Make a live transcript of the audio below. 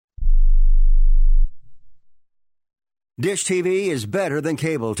Dish TV is better than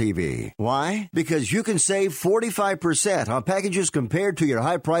cable TV. Why? Because you can save 45% on packages compared to your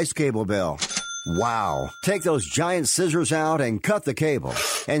high-priced cable bill. Wow. Take those giant scissors out and cut the cable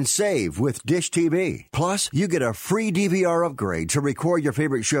and save with Dish TV. Plus, you get a free DVR upgrade to record your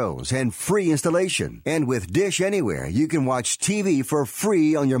favorite shows and free installation. And with Dish Anywhere, you can watch TV for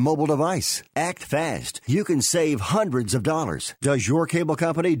free on your mobile device. Act fast. You can save hundreds of dollars. Does your cable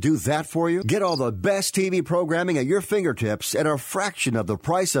company do that for you? Get all the best TV programming at your fingertips at a fraction of the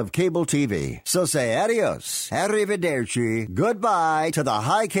price of cable TV. So say adios, arrivederci, goodbye to the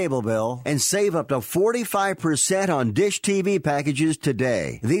high cable bill and save up to 45% on Dish TV packages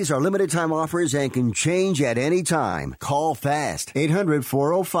today. These are limited time offers and can change at any time. Call fast.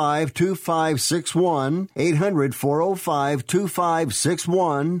 800-405-2561.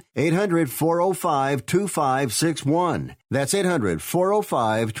 800-405-2561. 800-405-2561. That's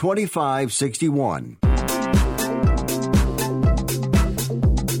 800-405-2561.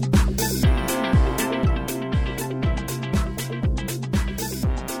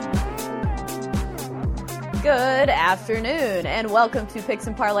 Good afternoon, and welcome to Picks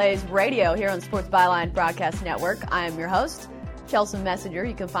and Parlays Radio here on Sports Byline Broadcast Network. I am your host, Chelsea Messenger.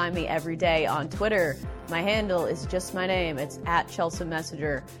 You can find me every day on Twitter. My handle is just my name. It's at Chelsea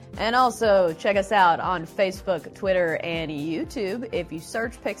Messenger. And also check us out on Facebook, Twitter, and YouTube. If you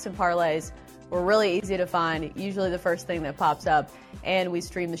search Picks and Parlays, we're really easy to find, usually the first thing that pops up. And we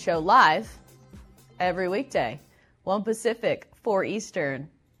stream the show live every weekday, 1 Pacific, 4 Eastern.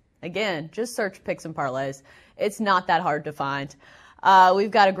 Again, just search Picks and Parlays. It's not that hard to find. We've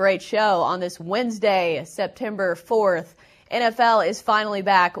got a great show on this Wednesday, September 4th. NFL is finally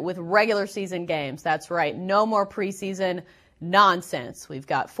back with regular season games. That's right. No more preseason nonsense. We've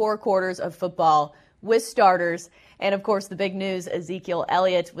got 4 quarters of football with starters. And, of course, the big news, Ezekiel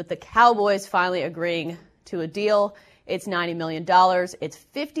Elliott with the Cowboys finally agreeing to a deal. It's $90 million. It's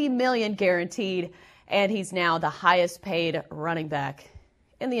 $50 million guaranteed. And he's now the highest paid running back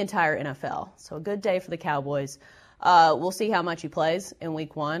in the entire NFL. So a good day for the Cowboys. We'll see how much he plays in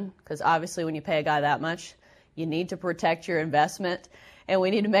week 1, because obviously when you pay a guy that much, you need to protect your investment, and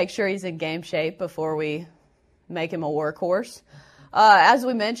we need to make sure he's in game shape before we make him a workhorse. As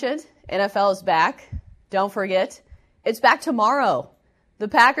we mentioned, NFL is back. Don't forget, it's back tomorrow. The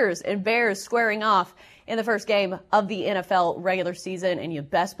Packers and Bears squaring off in the first game of the NFL regular season, and you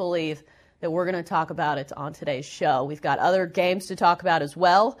best believe that we're going to talk about it on today's show. We've got other games to talk about as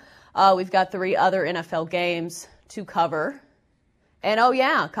well. We've got 3 other NFL games to cover. And, oh,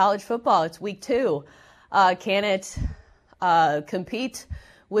 yeah, college football, it's week 2. Can it compete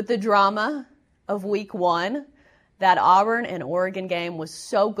with the drama of week 1? That Auburn and Oregon game was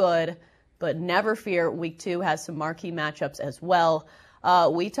so good, but never fear, week 2 has some marquee matchups as well.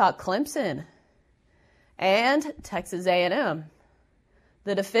 We talk Clemson and Texas A&M.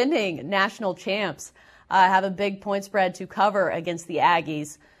 The defending national champs have a big point spread to cover against the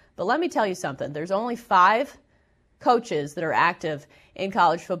Aggies. But let me tell you something. There's only 5 coaches that are active in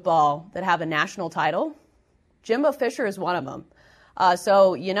college football that have a national title. Jimbo Fisher is one of them.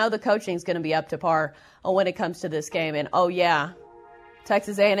 So you know the coaching is going to be up to par when it comes to this game. And, oh, yeah,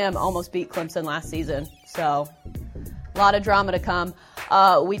 Texas A&M almost beat Clemson last season. So a lot of drama to come.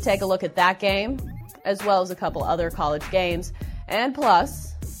 We take a look at that game as well as a couple other college games. And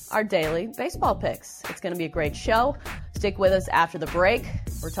plus, our daily baseball picks. It's going to be a great show. Stick with us after the break.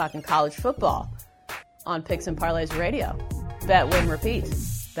 We're talking college football on Picks and Parlays Radio. Bet, win, repeat.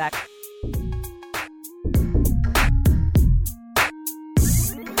 Back.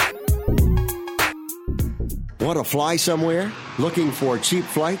 Want to fly somewhere? Looking for cheap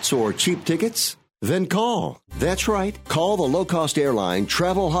flights or cheap tickets? Then call. That's right. Call the low-cost airline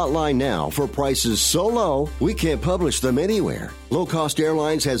travel hotline now for prices so low we can't publish them anywhere. Low Cost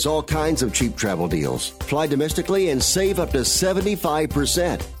Airlines has all kinds of cheap travel deals. Fly domestically and save up to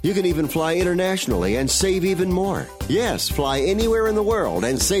 75%. You can even fly internationally and save even more. Yes, fly anywhere in the world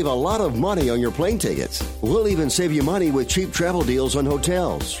and save a lot of money on your plane tickets. We'll even save you money with cheap travel deals on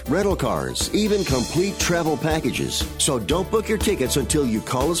hotels, rental cars, even complete travel packages. So don't book your tickets until you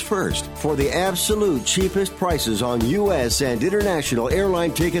call us first for the absolute cheapest prices on U.S. and international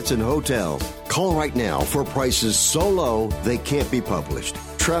airline tickets and hotels. Call right now for prices so low they can't be published.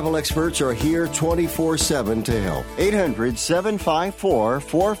 Travel experts are here 24/7 to help.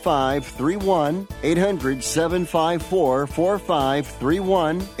 800-754-4531.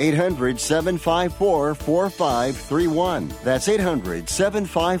 800-754-4531. 800-754-4531. That's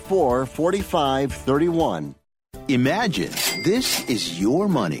 800-754-4531. Imagine this is your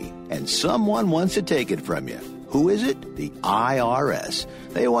money and someone wants to take it from you. Who is it? The IRS.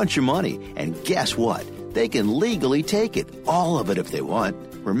 They want your money, and guess what? they can legally take it, all of it if they want.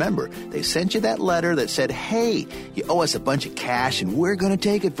 Remember, they sent you that letter that said, hey, you owe us a bunch of cash and we're going to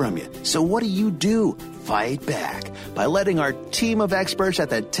take it from you. So what do? Fight back by letting our team of experts at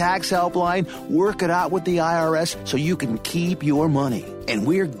the Tax Helpline work it out with the IRS so you can keep your money. And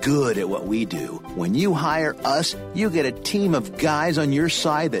we're good at what we do. When you hire us, you get a team of guys on your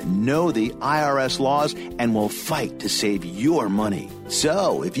side that know the IRS laws and will fight to save your money.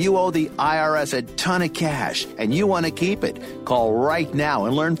 So, if you owe the IRS a ton of cash and you want to keep it, call right now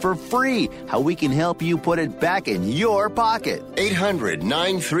and learn for free how we can help you put it back in your pocket.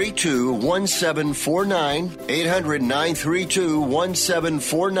 800-932-1749.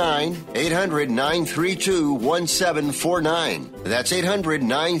 800-932-1749. 800-932-1749. That's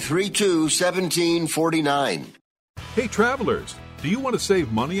 800-932-1749. Hey, travelers, do you want to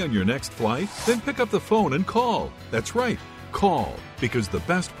save money on your next flight? Then pick up the phone and call. That's right, call, because the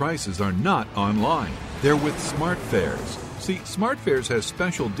best prices are not online. They're with SmartFares. See, SmartFares has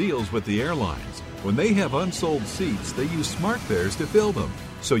special deals with the airlines. When they have unsold seats, they use SmartFares to fill them.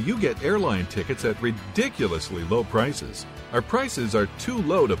 So you get airline tickets at ridiculously low prices. Our prices are too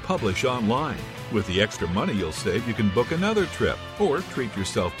low to publish online. With the extra money you'll save, you can book another trip or treat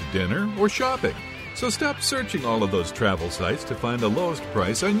yourself to dinner or shopping. So stop searching all of those travel sites to find the lowest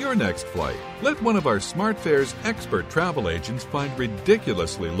price on your next flight. Let one of our SmartFares expert travel agents find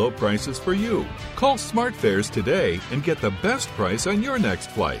ridiculously low prices for you. Call SmartFares today and get the best price on your next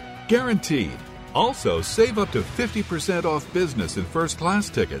flight. Guaranteed. Also, save up to 50% off business and first class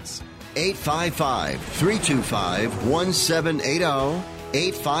tickets. 855-325-1780.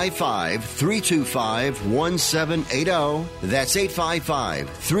 855-325-1780. That's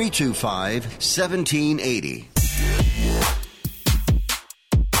 855-325-1780.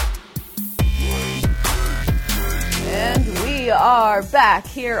 And we are back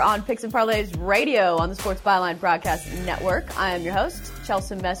here on Picks and Parlays Radio on the Sports Byline Broadcast Network. I am your host,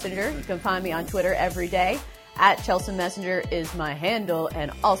 Chelsea Messenger. You can find me on Twitter every day. @Chelsea Messenger is my handle.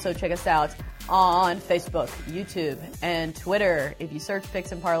 And also check us out on Facebook, YouTube, and Twitter. If you search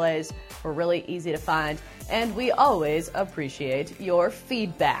Picks and Parlays, we're really easy to find. And we always appreciate your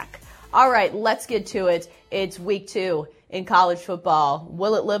feedback. All right, let's get to it. It's week 2 in college football.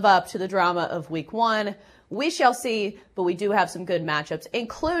 Will it live up to the drama of week 1? We shall see, but we do have some good matchups,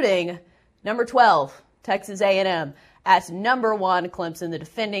 including number 12, Texas A&M, at number 1, Clemson, the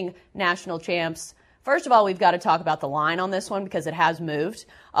defending national champs. First of all, we've got to talk about the line on this one because it has moved.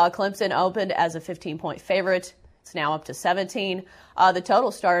 Clemson opened as a 15-point favorite. It's now up to 17. The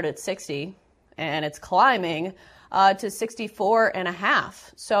total started at 60, and it's climbing to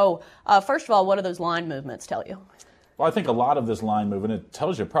 64.5. So, first of all, what do those line movements tell you? Well, I think a lot of this line movement, it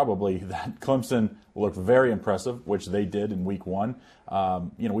tells you probably that Clemson looked very impressive, which they did in week 1.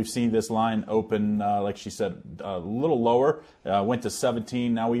 We've seen this line open, like she said, a little lower, went to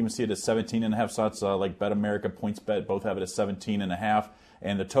 17. Now we even see it at 17.5 shots, like Bet America, PointsBet, both have it at 17.5.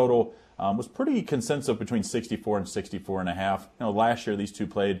 And the total was pretty consensus between 64 and 64.5. Last year these two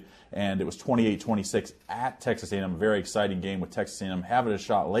played, and it was 28-26 at Texas A&M. Very exciting game with Texas A&M having a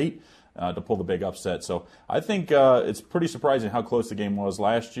shot late to pull the big upset. So I think it's pretty surprising how close the game was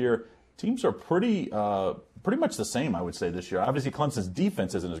last year. Teams are pretty much the same, I would say, this year. Obviously, Clemson's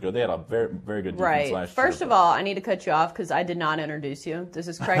defense isn't as good. They had a very, very good defense last year. First of all, I need to cut you off because I did not introduce you. This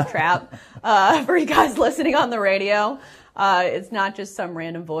is Craig Trapp. For you guys listening on the radio, it's not just some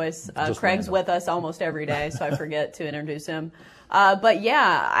random voice. Craig's with us almost every day, so I forget to introduce him. But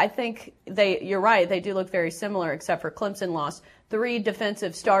yeah, I think you're right. They do look very similar, except for Clemson lost 3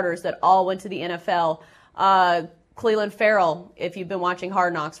 defensive starters that all went to the NFL. Cleveland Farrell, if you've been watching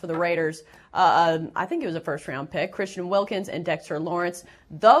Hard Knocks for the Raiders, I think he was a first-round pick. Christian Wilkins and Dexter Lawrence.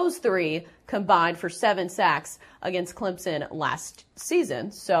 Those 3 combined for 7 sacks against Clemson last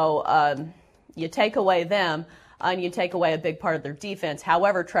season. So you take away them, and you take away a big part of their defense.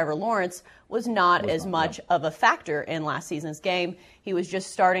 However, Trevor Lawrence was not as much of a factor in last season's game. He was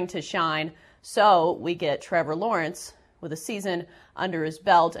just starting to shine. So we get Trevor Lawrence with a season under his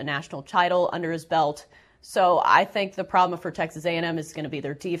belt, a national title under his belt. So I think the problem for Texas A&M is going to be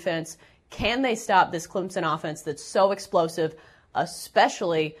their defense. Can they stop this Clemson offense that's so explosive,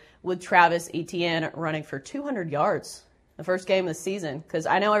 especially with Travis Etienne running for 200 yards the first game of the season? Because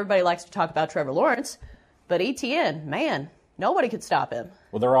I know everybody likes to talk about Trevor Lawrence, but Etienne, man, nobody could stop him.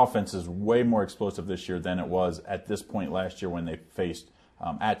 Well, their offense is way more explosive this year than it was at this point last year when they faced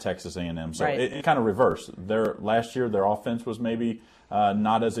at Texas A&M. So it kind of reversed. Last year, their offense was maybe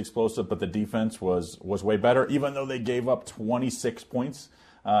not as explosive, but the defense was way better, even though they gave up 26 points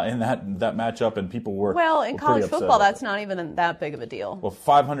in that matchup, and people were in were college pretty upset football, about that's not even that big of a deal. Well,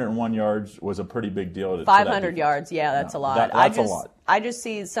 501 yards was a pretty big deal. To 500 yards, yeah, that's a lot. That's a lot. I just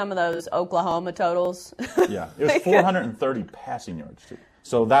see some of those Oklahoma totals. Yeah, it was 430 passing yards too.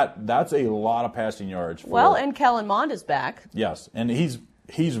 So that's a lot of passing yards. And Kellen Mond is back. Yes, and he's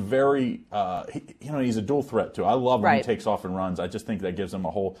very he's a dual threat too. I love when he takes off and runs. I just think that gives him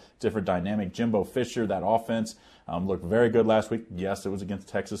a whole different dynamic. Jimbo Fisher, that offense looked very good last week. Yes, it was against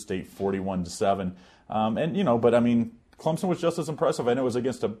Texas State, 41-7, but I mean, Clemson was just as impressive, and it was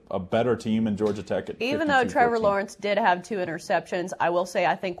against a better team in Georgia Tech. Even though Trevor Lawrence did have 2 interceptions, I will say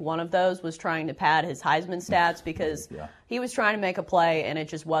I think one of those was trying to pad his Heisman stats because he was trying to make a play and it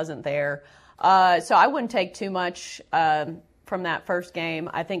just wasn't there. So I wouldn't take too much from that first game.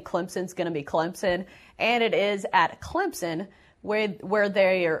 I think Clemson's going to be Clemson, and it is at Clemson where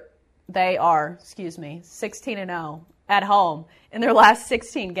they are 16-0 at home in their last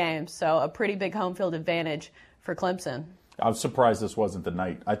 16 games. So a pretty big home field advantage for Clemson. I was surprised this wasn't the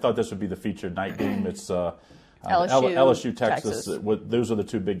night. I thought this would be the featured night game. It's LSU, Texas. Those are the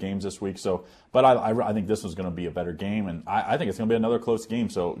 2 big games this week. So, but I think this was going to be a better game, and I think it's going to be another close game.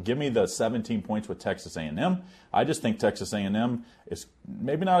 So, give me the 17 points with Texas A&M. I just think Texas A&M is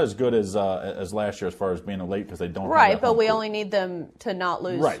maybe not as good as last year as far as being late because they don't. Right, but we only need them to not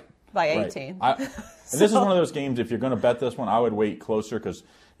lose by 18. Right. And this is one of those games. If you're going to bet this one, I would wait closer because.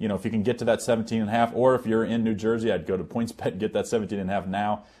 If you can get to that 17.5, or if you're in New Jersey, I'd go to PointsBet and get that 17.5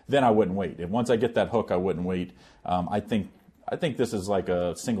 now. Then I wouldn't wait. Once I get that hook, I wouldn't wait. I think this is like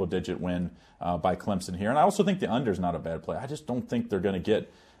a single-digit win by Clemson here, and I also think the under's not a bad play. I just don't think they're going to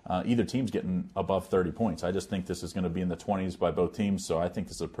get either team's getting above 30 points. I just think this is going to be in the 20s by both teams, so I think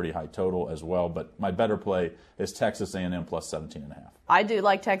this is a pretty high total as well. But my better play is Texas A&M plus 17.5. I do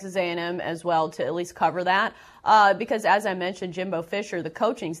like Texas A&M as well to at least cover that because, as I mentioned, Jimbo Fisher, the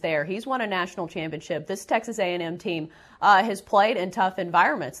coaching's there. He's won a national championship. This Texas A&M team has played in tough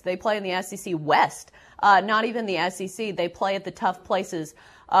environments. They play in the SEC West, not even the SEC. They play at the tough places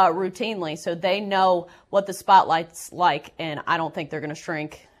routinely, so they know what the spotlight's like, and I don't think they're going to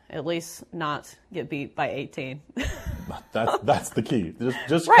shrink. At least not get beat by 18. That's the key.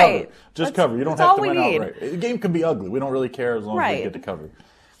 Just right. cover. Just cover. You don't have to win outright. The game can be ugly. We don't really care as long as we get to cover.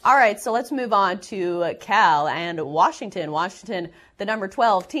 All right, so let's move on to Cal and Washington. Washington, the number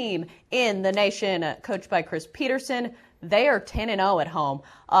 12 team in the nation, coached by Chris Peterson. They are 10-0 at home.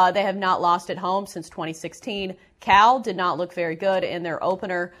 They have not lost at home since 2016. Cal did not look very good in their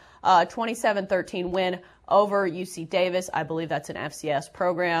opener, 27-13 win over UC Davis. I believe that's an FCS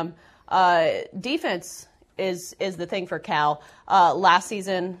program. Defense is the thing for Cal. Last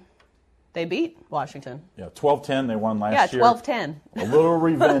season, they beat Washington. Yeah, 12-10. They won last year. Yeah, 12-10. A little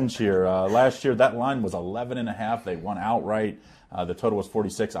revenge here. Last year, that line was 11.5. They won outright. The total was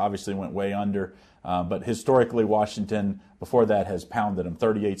 46. Obviously went way under. But historically, Washington, before that, has pounded them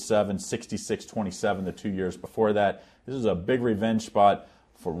 38-7, 66-27 the 2 years before that. This is a big revenge spot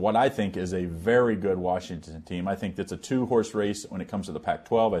for what I think is a very good Washington team. I think it's a 2-horse race when it comes to the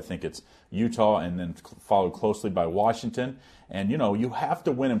Pac-12. I think it's Utah and then followed closely by Washington. And, you have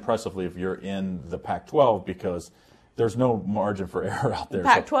to win impressively if you're in the Pac-12 because there's no margin for error out there.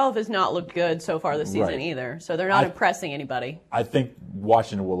 Pac-12 has not looked good so far this season either, so they're not impressing anybody. I think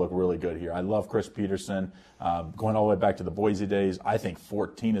Washington will look really good here. I love Chris Peterson. Going all the way back to the Boise days, I think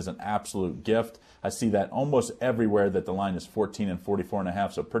 14 is an absolute gift. I see that almost everywhere that the line is 14 and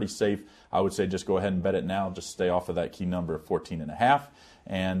 44.5, so pretty safe. I would say just go ahead and bet it now. Just stay off of that key number of 14.5.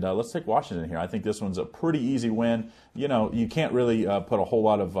 And let's take Washington here. I think this one's a pretty easy win. You can't really put a whole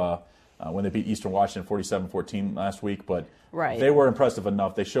lot of when they beat Eastern Washington 47-14 last week, but they were impressive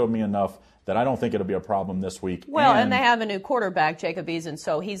enough. They showed me enough that I don't think it'll be a problem this week. Well, and they have a new quarterback, Jacob Eason,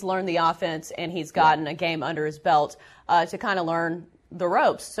 so he's learned the offense and he's gotten a game under his belt to kind of learn the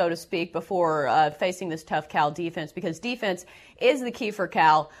ropes, so to speak, before facing this tough Cal defense, because defense is the key for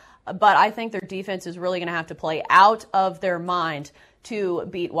Cal, but I think their defense is really going to have to play out of their mind to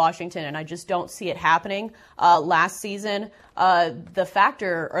beat Washington, and I just don't see it happening. Last season, the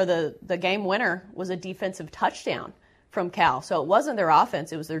factor or the game winner was a defensive touchdown from Cal. So it wasn't their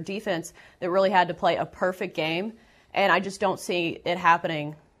offense, it was their defense that really had to play a perfect game, and I just don't see it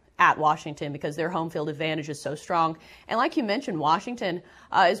happening at Washington because their home field advantage is so strong. And like you mentioned, Washington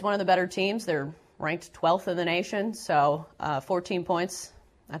is one of the better teams. They're ranked 12th in the nation, so 14 points.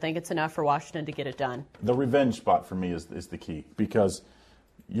 I think it's enough for Washington to get it done. The revenge spot for me is the key because,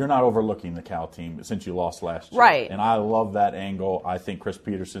 you're not overlooking the Cal team since you lost last year. Right. And I love that angle. I think Chris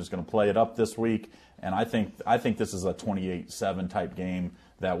Peterson is going to play it up this week, and I think this is a 28-7 type game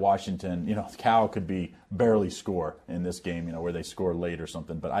that Washington, Cal could be barely score in this game, where they score late or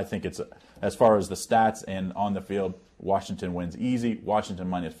something. But I think it's, as far as the stats and on the field, Washington wins easy. Washington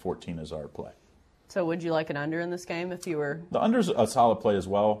minus 14 is our play. So would you like an under in this game if you were? The under's a solid play as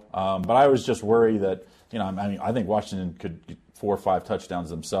well, but I was just worried that, I think Washington could get 4 or 5 touchdowns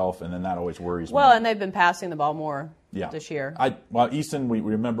themselves, and then that always worries me. Well, and they've been passing the ball more this year. Easton, we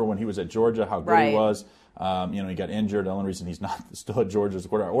remember when he was at Georgia how good he was. He got injured. The only reason he's not still at Georgia as a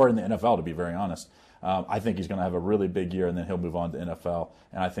quarterback, or in the NFL, to be very honest. I think he's going to have a really big year, and then he'll move on to NFL,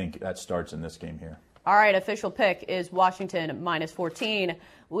 and I think that starts in this game here. All right, official pick is Washington minus 14.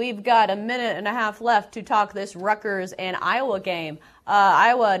 We've got a minute and a half left to talk this Rutgers and Iowa game.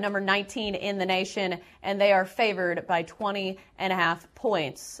 Iowa, number 19 in the nation, and they are favored by 20.5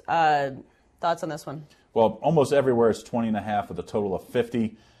 points. Thoughts on this one? Well, almost everywhere it's 20.5 with a total of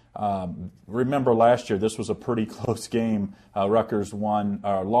 50. Remember last year, this was a pretty close game. Rutgers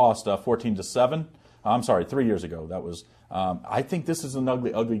lost 14-7. I'm sorry, 3 years ago. That was. I think this is an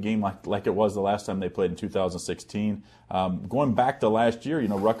ugly game like it was the last time they played in 2016. Going back to last year,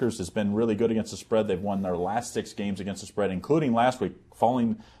 Rutgers has been really good against the spread. They've won their last 6 games against the spread, including last week,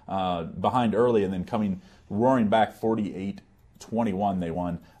 falling behind early and then coming roaring back 48-21 they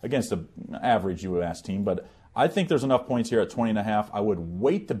won against an average UMass team. But I think there's enough points here at 20.5. I would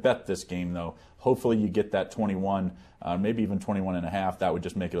wait to bet this game, though. Hopefully you get that 21, maybe even 21.5. That would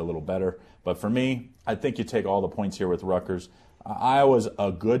just make it a little better. But for me, I think you take all the points here with Rutgers. Iowa's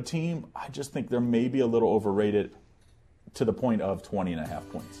a good team. I just think they're maybe a little overrated to the point of 20.5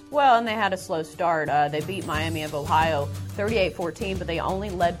 points. Well, and they had a slow start. They beat Miami of Ohio 38-14, but they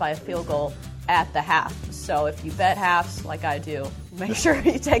only led by a field goal at the half. So if you bet halves like I do, make sure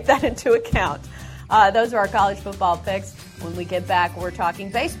you take that into account. Those are our college football picks. When we get back, we're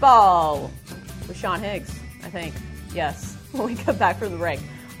talking baseball with Sean Higgs, I think. Yes, when we come back from the break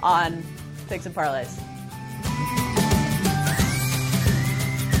on Picks and Parlays.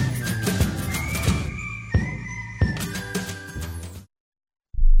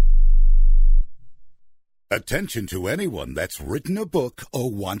 Attention to anyone that's written a book or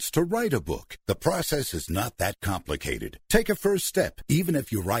wants to write a book. The process is not that complicated. Take a first step. Even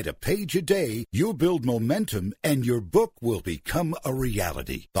if you write a page a day, you'll build momentum and your book will become a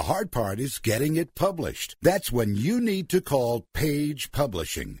reality. The hard part is getting it published. That's when you need to call Page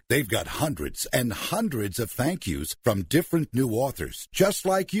Publishing. They've got hundreds and hundreds of thank yous from different new authors, just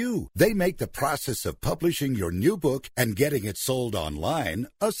like you. They make the process of publishing your new book and getting it sold online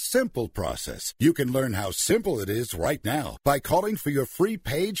a simple process. You can learn how simple it is right now by calling for your free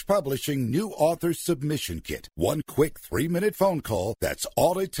Page Publishing new author submission kit. One quick 3-minute phone call, that's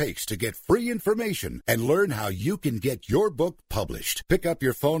all it takes to get free information and learn how you can get your book published. Pick up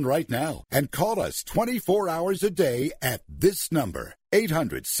your phone right now and call us 24 hours a day at this number.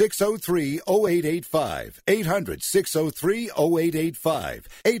 800-603-0885. 800-603-0885.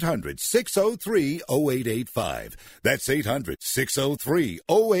 800-603-0885. That's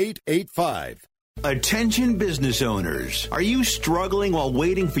 800-603-0885. Attention business owners. Are you struggling while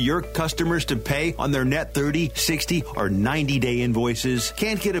waiting for your customers to pay on their net 30, 60, or 90-day invoices?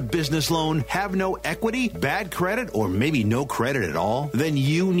 Can't get a business loan? Have no equity? Bad credit? Or maybe no credit at all? Then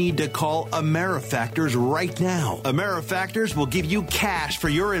you need to call AmeriFactors right now. AmeriFactors will give you cash for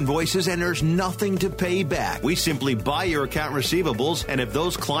your invoices and there's nothing to pay back. We simply buy your account receivables, and if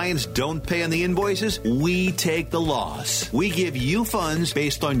those clients don't pay on the invoices, we take the loss. We give you funds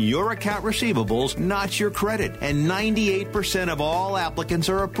based on your account receivables, not your credit. And 98% of all applicants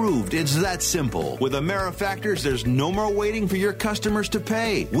are approved. It's that simple. With AmeriFactors, there's no more waiting for your customers to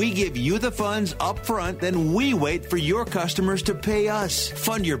pay. We give you the funds up front, then we wait for your customers to pay us.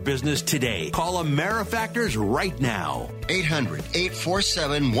 Fund your business today. Call AmeriFactors right now.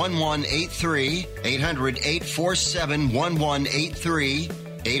 800-847-1183. 800-847-1183.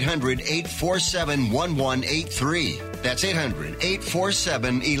 800-847-1183. That's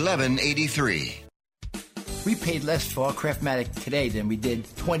 800-847-1183. We paid less for our Craftmatic today than we did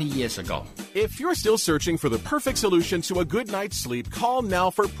 20 years ago. If you're still searching for the perfect solution to a good night's sleep, call now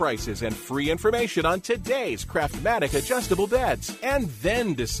for prices and free information on today's Craftmatic adjustable beds. And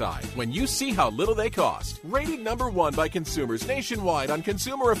then decide when you see how little they cost. Rated #1 by consumers nationwide on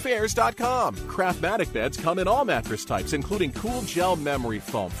ConsumerAffairs.com. Craftmatic beds come in all mattress types, including cool gel memory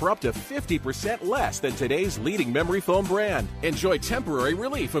foam for up to 50% less than today's leading memory foam brand. Enjoy temporary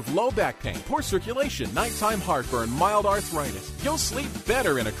relief of low back pain, poor circulation, nighttime heartburn, mild arthritis. You'll sleep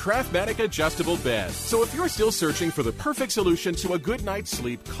better in a Craftmatic adjustable adjustable bed. So if you're still searching for the perfect solution to a good night's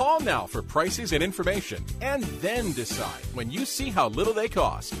sleep, call now for prices and information, and then decide when you see how little they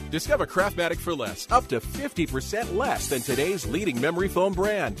cost. Discover Craftmatic for less, up to 50% less than today's leading memory foam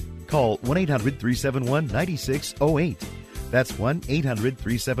brand. Call 1-800-371-9608. That's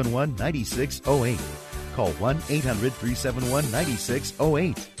 1-800-371-9608. Call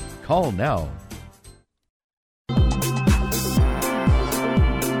 1-800-371-9608. Call now.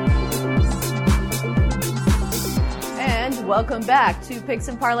 And welcome back to Picks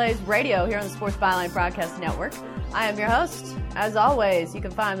and Parlays Radio here on the Sports Byline Broadcast Network. I am your host. As always, you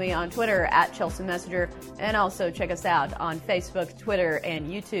can find me on Twitter at Chelsea Messenger, and also check us out on Facebook, Twitter, and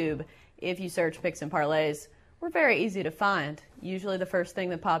YouTube. If you search Picks and Parlays, we're very easy to find. Usually the first thing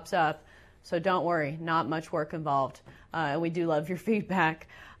that pops up. So don't worry, not much work involved. And we do love your feedback.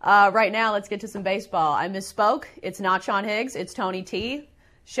 Right now, let's get to some baseball. I misspoke. It's not Sean Higgs. It's Tony T.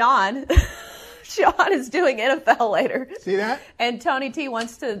 Sean is doing NFL later. See that? And Tony T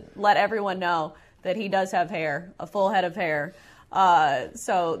wants to let everyone know that he does have hair, a full head of hair.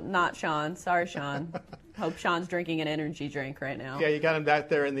 So not Sean. Sorry, Sean. Hope Sean's drinking an energy drink right now. Yeah, you got him back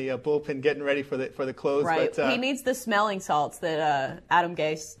there in the bullpen getting ready for the close. Right. But, he needs the smelling salts that Adam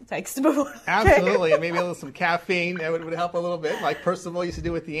Gase takes before. Absolutely. And maybe a little some caffeine. That would help a little bit. Like Percival used to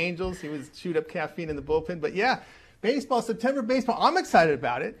do with the Angels. He would shoot up caffeine in the bullpen. But, yeah, baseball, September baseball. I'm excited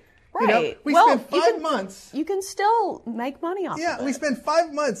about it. Right. We spent 5 months. You can still make money off of it. Yeah, we spent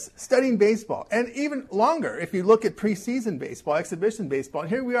 5 months studying baseball, and even longer if you look at preseason baseball, exhibition baseball. And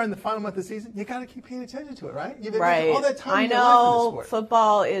here we are in the final month of the season. You got to keep paying attention to it, right? You've invested all that time I in your life in this know sport.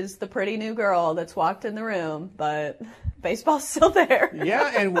 football is the pretty new girl that's walked in the room, but baseball's still there.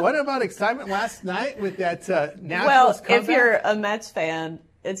 Yeah, and what about excitement last night with that Nationals Well, comeback? if you're a Mets fan,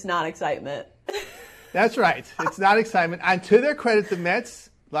 it's not excitement. That's right. It's not excitement. And to their credit, the Mets,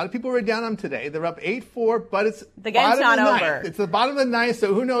 a lot of people were down on them today. They're up 8-4, but it's the game's not over. It's the bottom of the ninth,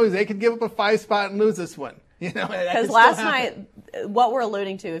 so who knows? They could give up a 5 spot and lose this one. Because last night, what we're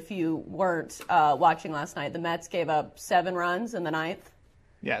alluding to, if you weren't watching last night, the Mets gave up 7 runs in the ninth.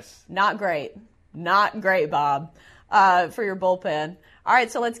 Yes. Not great. Not great, Bob, for your bullpen. All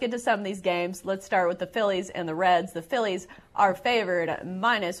right, so let's get to some of these games. Let's start with the Phillies and the Reds. The Phillies are favored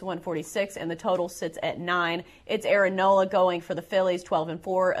 -146, and the total sits at 9. It's Aaron Nola going for the Phillies,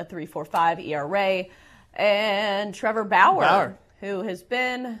 12-4, a 3.45 ERA. And Trevor Bauer, who has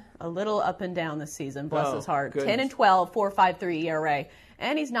been a little up and down this season, bless his heart. Goodness. 10-12, 4.53 ERA.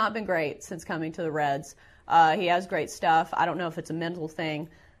 And he's not been great since coming to the Reds. He has great stuff. I don't know if it's a mental thing.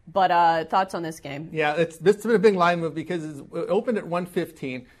 But thoughts on this game? Yeah, it's been a big line move because it opened at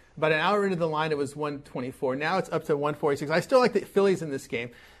 115. About an hour into the line, it was 124. Now it's up to 146. I still like the Phillies in this game.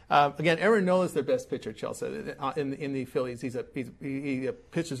 Again, Aaron Nola is their best pitcher, Chelsea, in the Phillies. He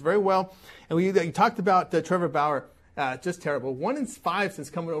pitches very well. And you talked about Trevor Bauer, just terrible. 1-5 since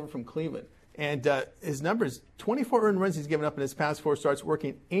coming over from Cleveland. And his numbers, 24 earned runs he's given up in his past 4 starts,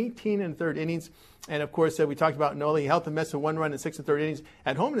 working 18 and third innings. And, of course, we talked about Nola. He helped the Mets with 1 run in 6 and third innings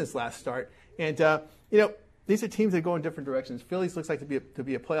at home in his last start. And, these are teams that go in different directions. Phillies looks like to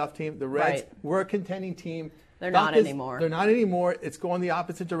be a playoff team. The Reds were a contending team. They're not anymore. They're not anymore. It's going the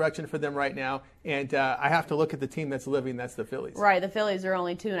opposite direction for them right now. And I have to look at the team that's living. That's the Phillies. Right. The Phillies are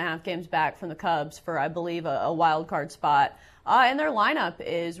only 2.5 games back from the Cubs for, I believe, a wild card spot. And their lineup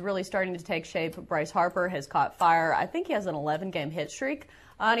is really starting to take shape. Bryce Harper has caught fire. I think he has an 11-game hit streak.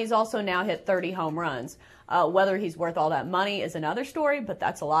 And he's also now hit 30 home runs. Whether he's worth all that money is another story, but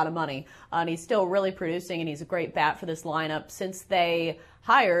that's a lot of money. And he's still really producing, and he's a great bat for this lineup. Since they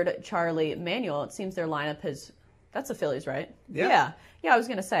hired Charlie Manuel, it seems their lineup has... That's the Phillies, right? Yeah. Yeah, I was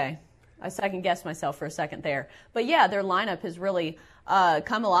going to say. I second-guessed myself for a second there. But, yeah, their lineup has really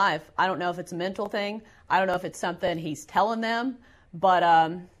come alive. I don't know if it's a mental thing. I don't know if it's something he's telling them.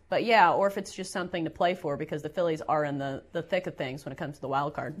 But yeah, or if it's just something to play for because the Phillies are in the thick of things when it comes to the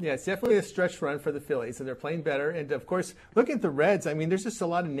wild card. Yeah, it's definitely a stretch run for the Phillies, and they're playing better. And, of course, looking at the Reds, I mean, there's just a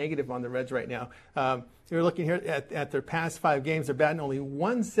lot of negative on the Reds right now. You're looking here at their past 5 games. They're batting only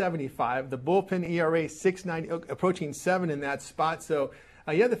 175. The bullpen ERA 6.90, approaching 7 in that spot. So,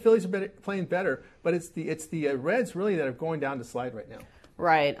 the Phillies are playing better, but it's the Reds really that are going down the slide right now.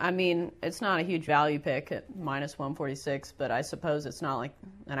 Right. I mean, it's not a huge value pick at -146, but I suppose it's not like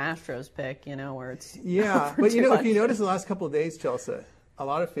an Astros pick, where it's but if you notice the last couple of days, Chelsea, a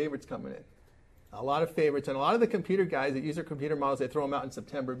lot of favorites coming in. A lot of favorites. And a lot of the computer guys that use their computer models, they throw them out in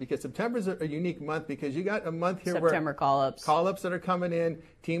September because September is a unique month because you got a month here September call-ups. Call-ups that are coming in,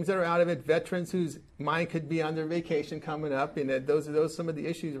 teams that are out of it, veterans whose mind could be on their vacation coming up. And those are some of the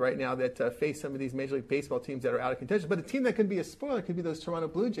issues right now that face some of these Major League Baseball teams that are out of contention. But a team that could be a spoiler could be those Toronto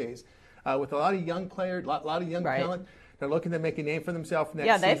Blue Jays. with a lot of young players, a lot of young talent. They're looking to make a name for themselves next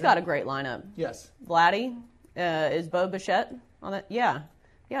season. Yeah, they've got a great lineup. Yes. Vladdy, is Bo Bichette on that? Yeah,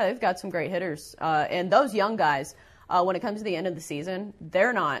 they've got some great hitters. And those young guys, when it comes to the end of the season,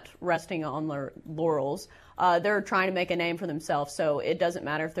 they're not resting on their laurels. They're trying to make a name for themselves, so it doesn't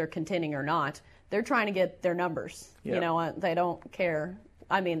matter if they're contending or not. They're trying to get their numbers. Yep. You know, they don't care.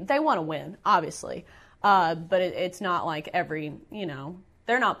 I mean, they want to win, obviously, but it's not like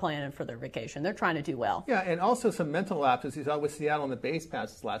they're not planning for their vacation. They're trying to do well. Yeah, and also some mental lapses you saw with Seattle on the base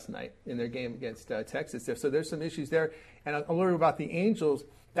passes last night in their game against Texas. So there's some issues there. And I'm worried about the Angels.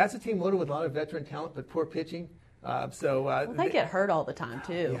 That's a team loaded with a lot of veteran talent, but poor pitching. They get hurt all the time,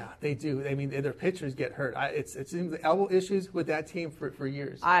 too. Yeah, they do. I mean, their pitchers get hurt. It seems the elbow issues with that team for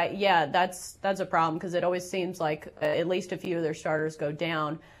years. That's a problem because it always seems like at least a few of their starters go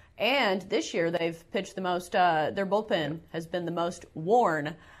down. And this year they've pitched the most, their bullpen has been the most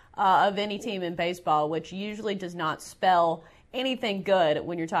worn of any team in baseball, which usually does not spell anything good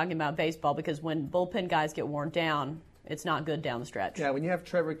when you're talking about baseball because when bullpen guys get worn down, it's not good down the stretch. Yeah, when you have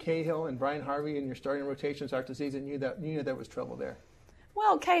Trevor Cahill and Brian Harvey in your starting rotation start the season, you knew there was trouble there.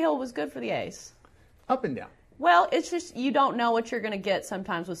 Well, Cahill was good for the A's. Up and down. Well, it's just you don't know what you're going to get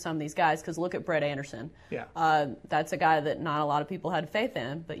sometimes with some of these guys because look at Brett Anderson. Yeah. That's a guy that not a lot of people had faith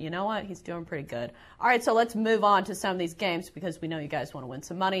in, but you know what? He's doing pretty good. All right, so let's move on to some of these games because we know you guys want to win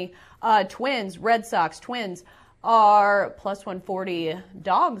some money. Twins, Red Sox, Twins are plus 140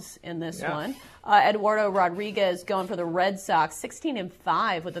 dogs in this one. Eduardo Rodriguez going for the Red Sox,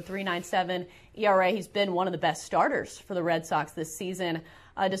 16-5 with a 3.97 ERA. He's been one of the best starters for the Red Sox this season.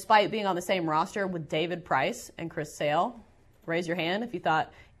 Despite being on the same roster with David Price and Chris Sale. Raise your hand if you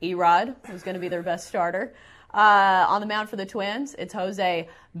thought Erod was going to be their best starter. On the mound for the Twins, it's Jose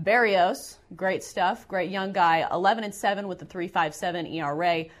Barrios. Great stuff. Great young guy. 11-7 with the 3.57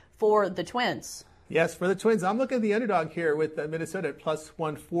 ERA for the Twins. Yes, for the Twins, I'm looking at the underdog here with Minnesota at plus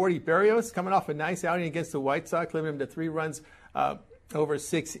 140. Barrios coming off a nice outing against the White Sox, limiting him to 3 runs over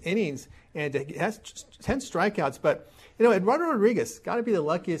 6 innings, and he has 10 strikeouts. But, Eduardo Rodriguez got to be the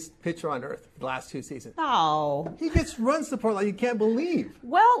luckiest pitcher on earth the last 2 seasons. Oh. He gets runs to Portland like you can't believe.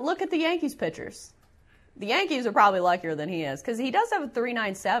 Well, look at the Yankees pitchers. The Yankees are probably luckier than he is because he does have a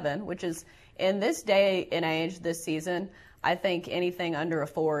 3.97, which is, in this day and age, this season, I think anything under a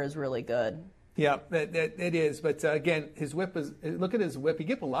 4 is really good. Yeah, it is. But again, his whip is. Look at his whip. He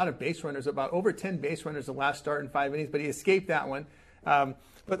gave a lot of base runners, about over 10 base runners the last start in 5 innings, but he escaped that one.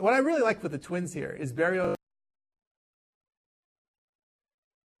 But what I really like with the Twins here is Barrios.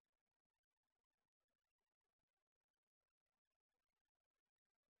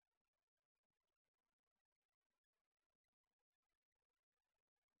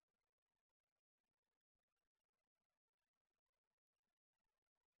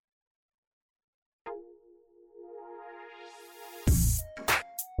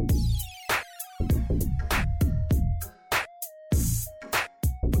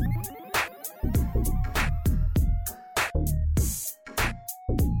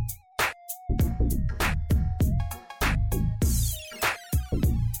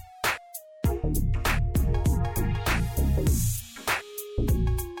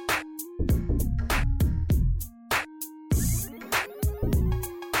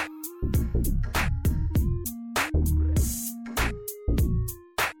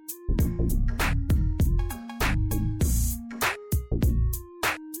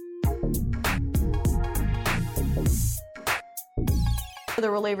 The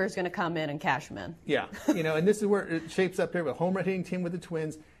reliever is going to come in and cash him in. Yeah, and this is where it shapes up here with a home run hitting team with the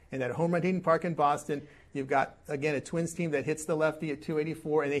Twins and that home run hitting park in Boston. You've got, again, a Twins team that hits the lefty at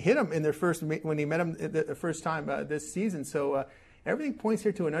 284, and they hit him in their when he met him the first time this season. So everything points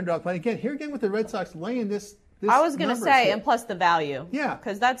here to an underdog play. Here again with the Red Sox laying this I was going to say, and plus the value. Yeah.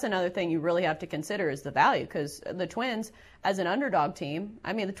 Because that's another thing you really have to consider is the value. Because the Twins, as an underdog team,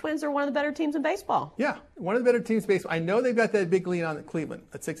 the Twins are one of the better teams in baseball. Yeah, one of the better teams in baseball. I know they've got that big lead on Cleveland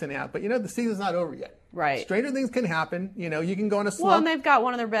at 6.5, but the season's not over yet. Right. Stranger things can happen. You can go on a slump. Well, and they've got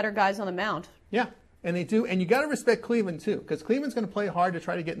one of their better guys on the mound. Yeah. And they do, and you got to respect Cleveland too, because Cleveland's going to play hard to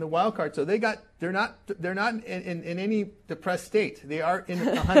try to get in the wild card. So they're not in any depressed state. They are in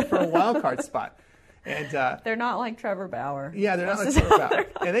the hunt for a wild card spot. And they're not like Trevor Bauer. Yeah, they're not like Trevor Bauer.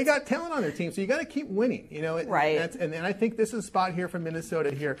 And they got talent on their team, so you got to keep winning. Right. And I think this is a spot here for Minnesota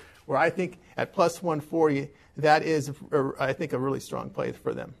here where I think at plus 140, that is, I think, a really strong play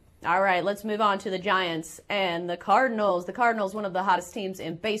for them. All right, let's move on to the Giants and the Cardinals. The Cardinals, one of the hottest teams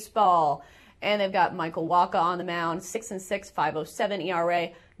in baseball. And they've got Michael Wacha on the mound, 6-6, 5.07 ERA,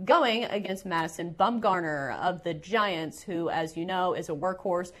 going against Madison Bumgarner of the Giants, who, as you know, is a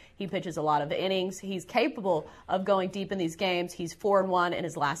workhorse. He pitches a lot of innings. He's capable of going deep in these games. He's 4-1 in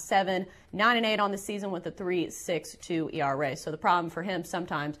his last 7, 9-8 on the season with a 3.62 ERA. So the problem for him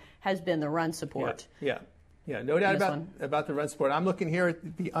sometimes has been the run support. Yeah, no doubt about the run support. I'm looking here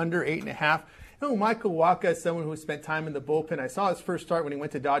at the under 8.5. Michael Wacha is someone who spent time in the bullpen. I saw his first start when he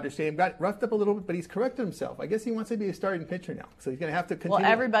went to Dodger Stadium. Got roughed up a little bit, but he's corrected himself. I guess he wants to be a starting pitcher now, so he's going to have to continue.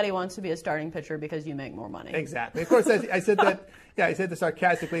 Well, everybody wants to be a starting pitcher because you make more money. Exactly. Of course, I said that. Yeah, I said that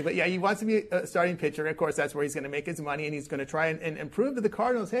sarcastically, but yeah, he wants to be a starting pitcher. And of course, that's where he's going to make his money, and he's going to try and prove to the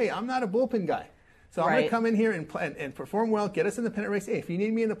Cardinals, hey, I'm not a bullpen guy. So I'm going to come in here and perform well, get us in the pennant race. Hey, if you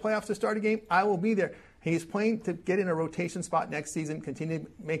need me in the playoffs to start a game, I will be there. He's playing to get in a rotation spot next season, continue to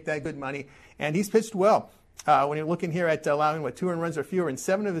make that good money. And he's pitched well. When you're looking here at allowing, 2 earned runs or fewer in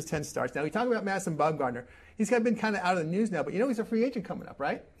 7 of his 10 starts. Now, we talk about Madison Bumgarner. He's been kind of out of the news now, but he's a free agent coming up,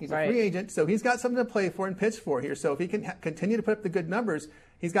 right? He's a free agent, so he's got something to play for and pitch for here. So if he can continue to put up the good numbers,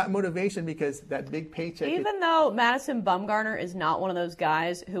 he's got motivation because that big paycheck. Even though Madison Bumgarner is not one of those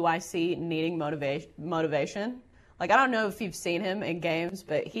guys who I see needing motivation. Like, I don't know if you've seen him in games,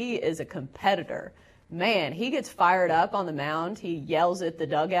 but he is a competitor. Man, he gets fired up on the mound. He yells at the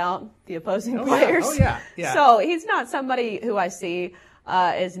dugout, the opposing players. Yeah. So he's not somebody who I see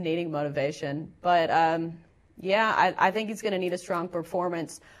as needing motivation. But, I think he's going to need a strong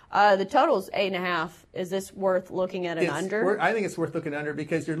performance. The total's 8.5. Is this worth looking at under? I think it's worth looking under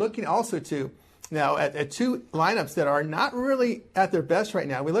because you're looking also now at 2 lineups that are not really at their best right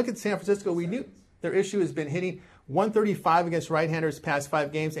now. We look at San Francisco. We knew their issue has been hitting 135 against right-handers past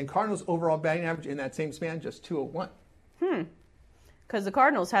 5 games, and Cardinals' overall batting average in that same span just 201. Because the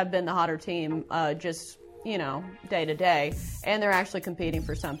Cardinals have been the hotter team day to day, and they're actually competing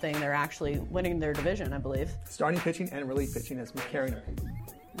for something. They're actually winning their division, I believe. Starting pitching and relief pitching has been carrying them.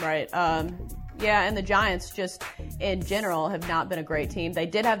 Right. And the Giants just in general have not been a great team. They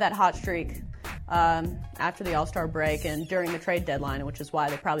did have that hot streak after the All-Star break and during the trade deadline, which is why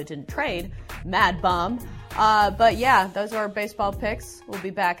they probably didn't trade Mad Bum. Those are our baseball picks. We'll be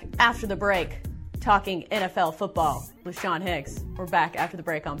back after the break talking NFL football with Sean Higgs. We're back after the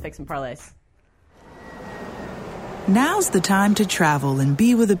break on Picks and Parlays. Now's the time to travel and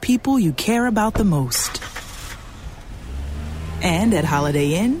be with the people you care about the most. And at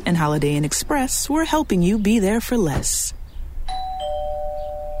Holiday Inn and Holiday Inn Express, we're helping you be there for less.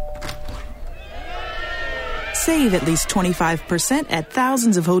 Save at least 25% at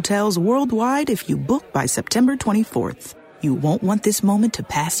thousands of hotels worldwide if you book by September 24th. You won't want this moment to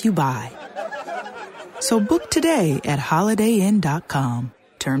pass you by. So book today at HolidayInn.com.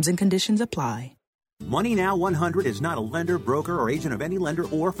 Terms and conditions apply. Money Now 100 is not a lender, broker, or agent of any lender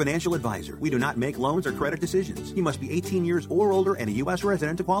or financial advisor. We do not make loans or credit decisions. You must be 18 years or older and a U.S.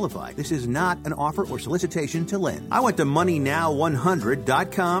 resident to qualify. This is not an offer or solicitation to lend. I went to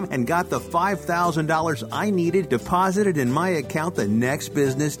MoneyNow100.com and got the $5,000 I needed deposited in my account the next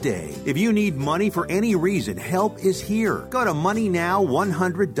business day. If you need money for any reason, help is here. Go to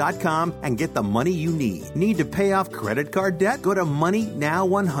MoneyNow100.com and get the money you need. Need to pay off credit card debt? Go to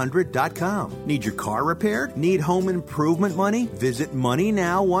MoneyNow100.com. Need your car repaired? Need home improvement money? Visit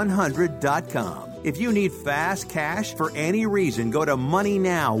MoneyNow100.com. If you need fast cash for any reason, go to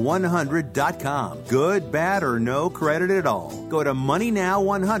MoneyNow100.com. Good, bad, or no credit at all. Go to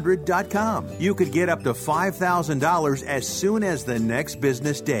MoneyNow100.com. You could get up to $5,000 as soon as the next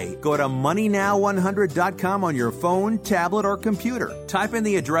business day. Go to MoneyNow100.com on your phone, tablet, or computer. Type in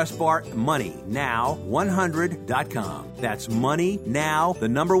the address bar MoneyNow100.com. That's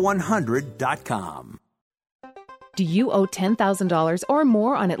MoneyNow100.com. Do you owe $10,000 or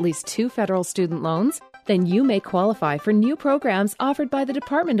more on at least 2 federal student loans? Then you may qualify for new programs offered by the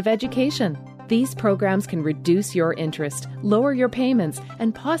Department of Education. These programs can reduce your interest, lower your payments,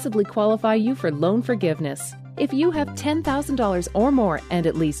 and possibly qualify you for loan forgiveness. If you have $10,000 or more and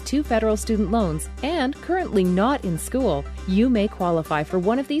at least 2 federal student loans and currently not in school, you may qualify for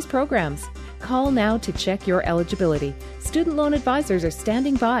one of these programs. Call now to check your eligibility. Student loan advisors are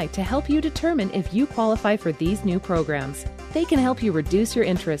standing by to help you determine if you qualify for these new programs. They can help you reduce your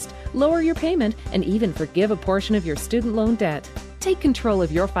interest, lower your payment, and even forgive a portion of your student loan debt. Take control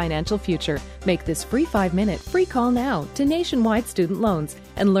of your financial future. Make this free 5-minute free call now to Nationwide Student Loans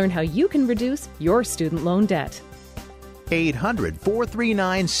and learn how you can reduce your student loan debt.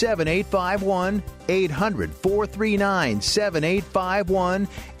 800-439-7851, 800-439-7851,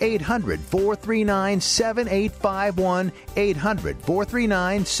 800-439-7851,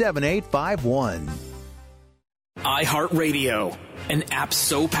 800-439-7851. iHeartRadio, an app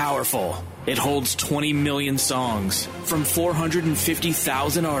so powerful it holds 20 million songs from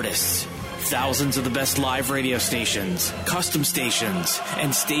 450,000 artists. Thousands of the best live radio stations, custom stations,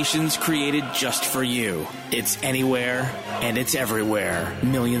 and stations created just for you. It's anywhere and it's everywhere.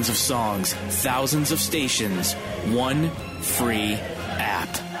 Millions of songs, thousands of stations, one free app.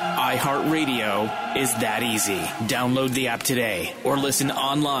 iHeartRadio is that easy. Download the app today or listen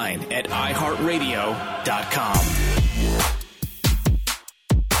online at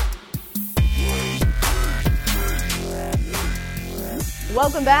iHeartRadio.com.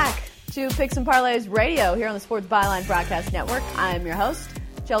 Welcome back to Picks and Parlays Radio here on the Sports Byline Broadcast Network. I am your host,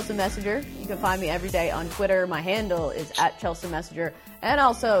 Chelsea Messenger. You can find me every day on Twitter. My handle is @ChelseaMessenger. And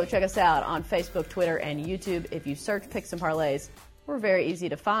also check us out on Facebook, Twitter, and YouTube. If you search Picks and Parlays, we're very easy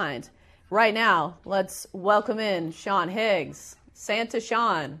to find. Right now, let's welcome in Sean Higgs. Santa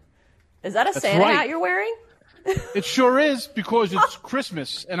Sean. Is that a Santa hat you're wearing? It sure is, because it's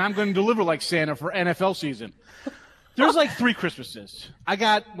Christmas, and I'm going to deliver like Santa for NFL season. There's like 3 Christmases. I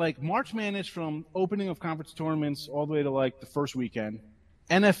got like March Madness from opening of conference tournaments all the way to like the first weekend,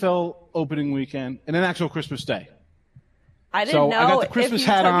 NFL opening weekend, and then actual Christmas Day. I didn't know. I got the Christmas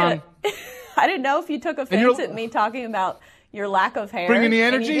hat on. I didn't know if you took offense at me talking about your lack of hair. Bringing the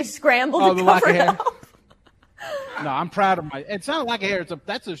energy? And you just scrambled to cover it up. No, I'm proud of my. It's not a lack of hair.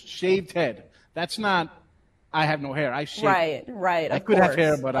 That's a shaved head. That's not. I have no hair. I shaved. Right. I could have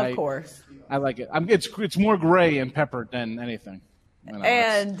hair, but of course. I like it. It's more gray and pepper than anything.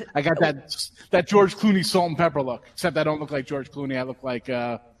 And I got that George Clooney salt and pepper look. Except I don't look like George Clooney. I look like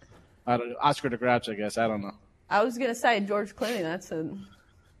Oscar the Grouch, I guess. I don't know. I was gonna say George Clooney.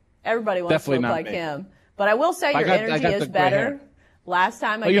 Everybody wants Definitely to look like me. him. But I will say your energy is better. Last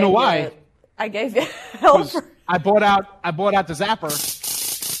time I gave you help. I bought out the zapper.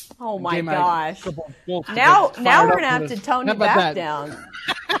 Oh my gosh! Now we're gonna have to tone you back down.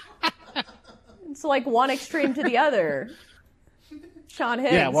 It's like one extreme to the other. Sean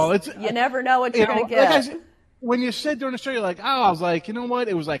Higgs. Yeah, well, you never know what you're gonna get. Like when you said during the show, you're like, oh, I was like, you know what?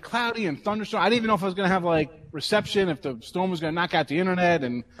 It was like cloudy and thunderstorm. I didn't even know if I was gonna have like reception, if the storm was gonna knock out the internet,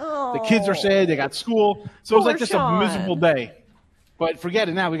 and the kids are sad, they got school, so it was like just a miserable day. But forget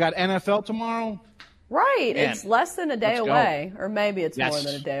it now. We got NFL tomorrow. Right. Man, it's less than a day away. Or maybe it's more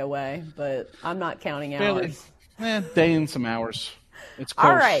than a day away, but I'm not counting hours. Day and some hours. It's close.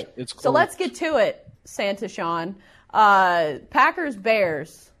 All right. It's close. So let's get to it, Santa Sean. Packers,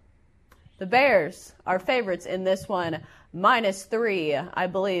 Bears. The Bears are favorites in this one. -3, I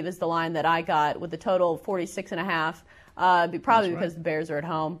believe, is the line that I got, with a total of 46.5. Probably because the Bears are at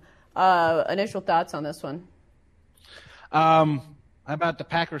home. Initial thoughts on this one? How about the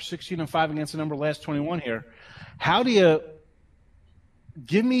Packers 16-5 against the number last 21 here? How do you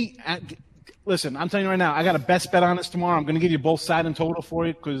give me – listen, I'm telling you right now, I got a best bet on this tomorrow. I'm going to give you both side and total for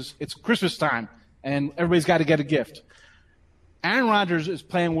you because it's Christmas time and everybody's got to get a gift. Aaron Rodgers is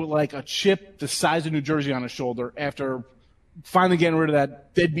playing with like a chip the size of New Jersey on his shoulder after finally getting rid of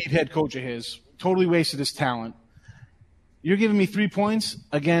that deadbeat head coach of his. Totally wasted his talent. You're giving me 3 points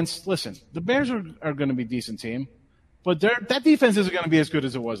against – listen, the Bears are going to be a decent team. But that defense isn't going to be as good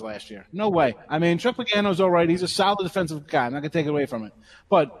as it was last year. No way. I mean, Chuck Pagano's all right. He's a solid defensive guy. I'm not going to take it away from it.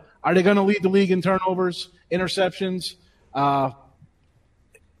 But are they going to lead the league in turnovers, interceptions,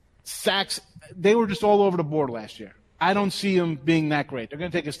 sacks? They were just all over the board last year. I don't see them being that great. They're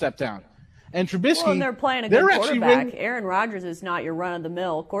going to take a step down. And Trubisky, well, and they're playing a good quarterback. Aaron Rodgers is not your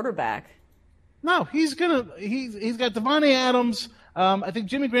run-of-the-mill quarterback. No, he's got Devontae Adams. I think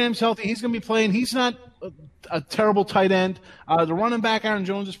Jimmy Graham's healthy. He's going to be playing. He's not a terrible tight end. The running back, Aaron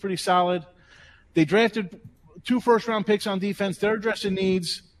Jones, is pretty solid. They drafted 2 first-round picks on defense. They're addressing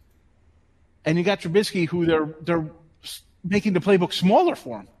needs. And you got Trubisky, who they're making the playbook smaller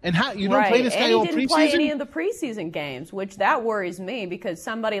for him. And how you don't play this guy all preseason? And he didn't play any of the preseason games, which that worries me because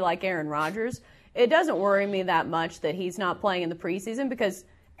somebody like Aaron Rodgers, it doesn't worry me that much that he's not playing in the preseason because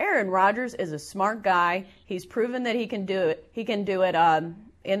Aaron Rodgers is a smart guy. He's proven that he can do it. He can do it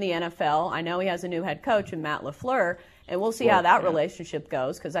in the NFL. I know he has a new head coach in Matt LaFleur, and we'll see how that relationship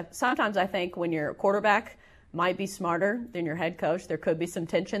goes because sometimes I think when your quarterback might be smarter than your head coach, there could be some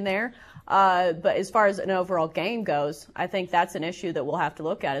tension there. But as far as an overall game goes, I think that's an issue that we'll have to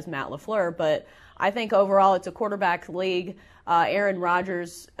look at is Matt LaFleur. But I think overall it's a quarterback league. Aaron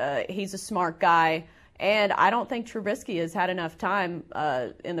Rodgers, he's a smart guy. And I don't think Trubisky has had enough time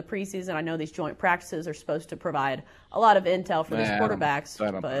in the preseason. I know these joint practices are supposed to provide a lot of intel for these quarterbacks.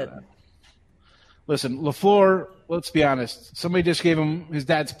 But listen, LaFleur, let's be honest. Somebody just gave him his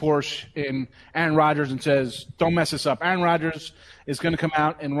dad's Porsche in Aaron Rodgers and says, don't mess this up. Aaron Rodgers is going to come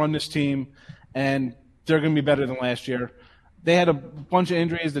out and run this team. And they're going to be better than last year. They had a bunch of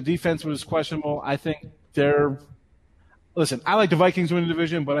injuries. The defense was questionable. I think listen, I like the Vikings to win the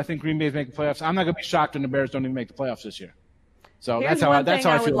division, but I think Green Bay's making the playoffs. I'm not going to be shocked when the Bears don't even make the playoffs this year. So Here's that's how I thing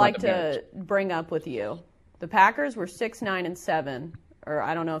feel would like about the Bears. to bring up with you. The Packers were 6-9-7, or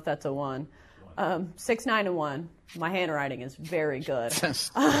I don't know if that's a 1. 6-9-1. My handwriting is very good.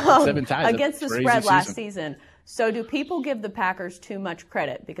 7 ties against the spread last season. So do people give the Packers too much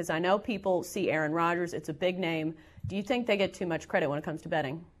credit? Because I know people see Aaron Rodgers. It's a big name. Do you think they get too much credit when it comes to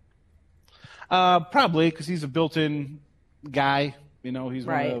betting? Probably, because he's a built-in guy. You know, he's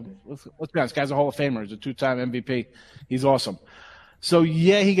right. one of the, let's be honest, guy's a Hall of Famer. He's a 2-time MVP. He's awesome. So,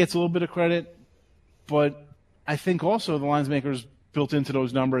 yeah, he gets a little bit of credit, but I think also the lines makers built into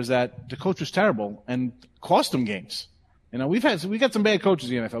those numbers that the coach was terrible and cost them games. You know, we got some bad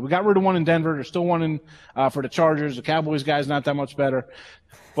coaches in the NFL. We got rid of one in Denver. There's still one in for the Chargers. The Cowboys guy's not that much better.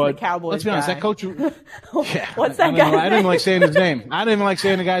 But let's be honest, that coach. Yeah, what's that guy? I didn't even like saying his name. I didn't even like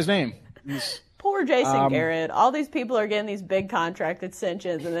saying the guy's name. Poor Jason Garrett. All these people are getting these big contract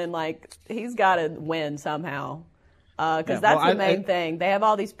extensions, and then he's got to win somehow. Because that's the main thing. They have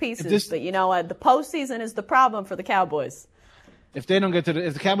all these pieces, but you know what? The postseason is the problem for the Cowboys. If the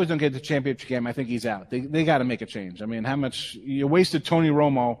Cowboys don't get to the championship game, I think he's out. They got to make a change. I mean, how much you wasted Tony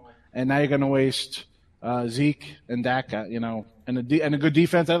Romo, and now you're going to waste Zeke and Dak. You know, and a good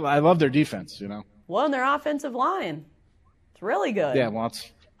defense. I love their defense. You know. Well, and their offensive line, it's really good. Yeah, well, it's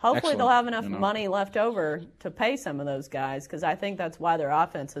hopefully they'll have enough money left over to pay some of those guys, because I think that's why their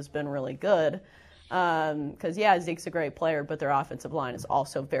offense has been really good. Because, Zeke's a great player, but their offensive line is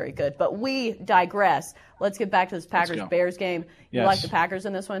also very good. But we digress. Let's get back to this Packers-Bears game. You like the Packers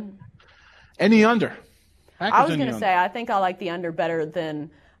in this one? Any under. I was going to say, I think I like the under better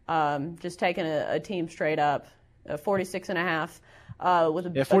than just taking a team straight up, 46.5 with a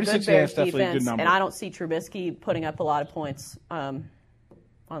good Bears defense. And I don't see Trubisky putting up a lot of points on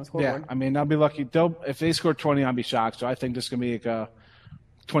the scoreboard. Yeah, I mean, I'll be lucky. If they score 20, I'll be shocked. So I think this is going to be like a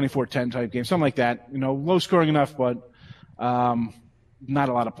 24-10 type game, something like that. You know, low scoring enough, but not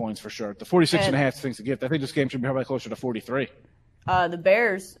a lot of points for sure. The 46.5 thing's a gift. I think this game should be probably closer to 43. The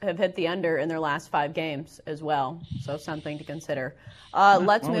Bears have hit the under in their last 5 games as well, so something to consider.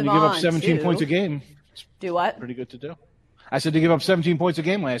 Let's move on. You give up 17 points a game. Do what? Pretty good to do. I said to give up 17 points a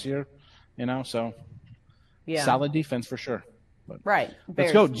game last year. You know, so solid defense for sure. But right.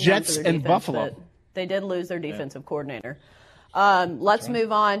 Bears, let's go Jets and Buffalo. They did lose their defensive coordinator. Let's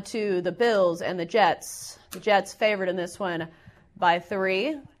move on to the Bills and the Jets. The Jets favored in this one by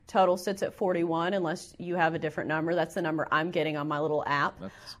 3. Total sits at 41, unless you have a different number. That's the number I'm getting on my little app.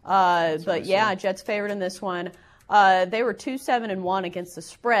 But Jets favored in this one. They were 2-7-1 against the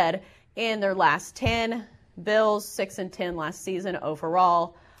spread in their last 10. Bills 6-10 last season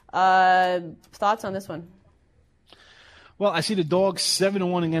overall. Thoughts on this one? Well, I see the Dogs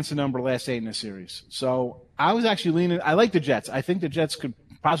 7-1 against the number last 8 in the series. So I was actually leaning. I like the Jets. I think the Jets could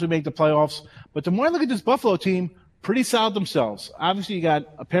possibly make the playoffs. But the more I look at this Buffalo team, pretty solid themselves. Obviously, you got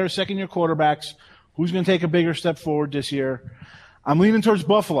a pair of second-year quarterbacks. Who's going to take a bigger step forward this year? I'm leaning towards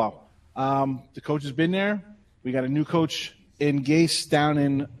Buffalo. The coach has been there. We got a new coach in Gase down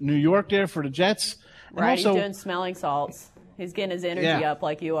in New York there for the Jets. And right, also, he's doing smelling salts. He's getting his energy up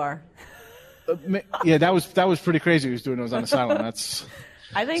like you are. That was pretty crazy. He was doing those on the sideline.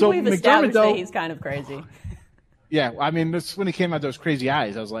 I think we've established that he's kind of crazy. Yeah, I mean, that's when he came out those crazy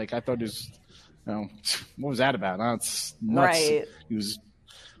eyes. I was like, I thought he was, what was that about? It's nuts. Right. He was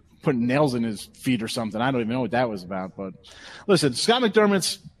putting nails in his feet or something. I don't even know what that was about. But listen, Scott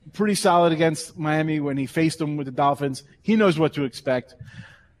McDermott's pretty solid against Miami when he faced them with the Dolphins. He knows what to expect.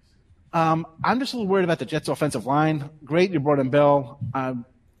 I'm just a little worried about the Jets' offensive line. Great, you brought in Bell.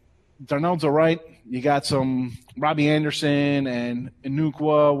 Darnold's all right. You got some Robbie Anderson and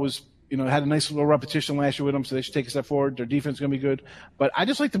Inukwa was, had a nice little repetition last year with them, so they should take a step forward. Their defense is going to be good. But I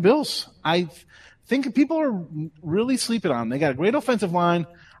just like the Bills. I think people are really sleeping on them. They got a great offensive line.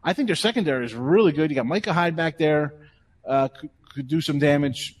 I think their secondary is really good. You got Micah Hyde back there, could do some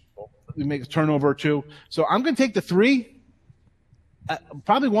damage, make a turnover or two. So I'm going to take the 3,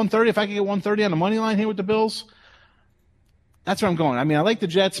 probably 130 if I can get 130 on the money line here with the Bills. That's where I'm going. I mean, I like the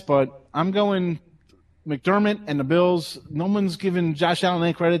Jets, but I'm going McDermott and the Bills. No one's giving Josh Allen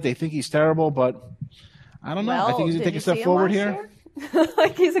any credit. They think he's terrible, but I don't know. I think he's going to take a step forward here.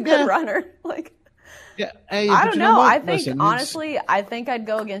 He's a good runner. Hey, I don't know. I think, honestly, I think I'd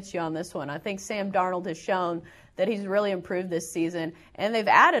go against you on this one. I think Sam Darnold has shown that he's really improved this season. And they've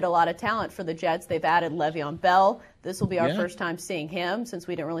added a lot of talent for the Jets. They've added Le'Veon Bell. This will be our first time seeing him since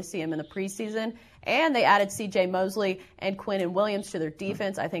we didn't really see him in the preseason. And they added C.J. Mosley and Quinnen Williams to their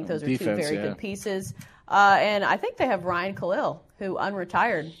defense. I think those are two very good pieces. And I think they have Ryan Khalil, who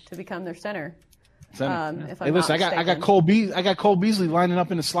unretired to become their center. Hey, listen, I got Cole Beasley lining up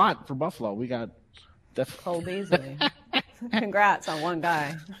in the slot for Buffalo. We got Cole Beasley. Congrats on one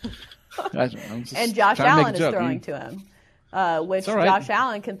guy. And Josh Allen is throwing to him, which Josh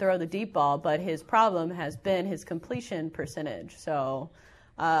Allen can throw the deep ball, but his problem has been his completion percentage. So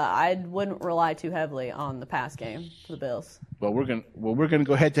I wouldn't rely too heavily on the pass game for the Bills. Well, we're gonna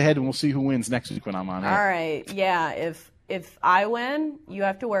go head to head, and we'll see who wins next week when I'm on here. All right, yeah. If I win, you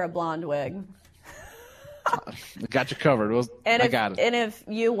have to wear a blonde wig. I got you covered. I got it. And if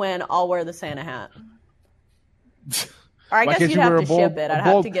you win, I'll wear the Santa hat. Or I guess you'd have to ship it. I'd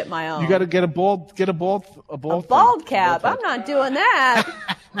have to get my own. You got to get a bald cap. I'm not doing that.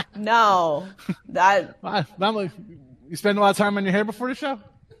 No. You spend a lot of time on your hair before the show?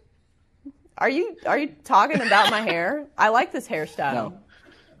 Are you talking about my hair? I like this hairstyle. No.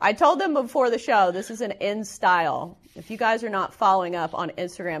 I told them before the show this is an in style. If you guys are not following up on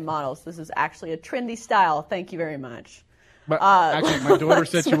Instagram models, this is actually a trendy style. Thank you very much. But actually, my daughter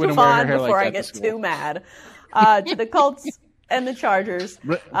said she wouldn't wear her hair like that. Before I get too mad. To the Colts and the Chargers.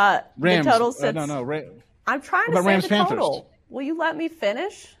 Rams. The total sits. I'm trying to say Rams, the Panthers? total. Will you let me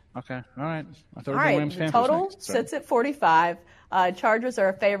finish? Okay. All right. I thought All right. Rams, The Panthers total next. sits at 45. Chargers are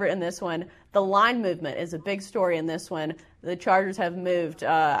a favorite in this one. The line movement is a big story in this one. The Chargers have moved.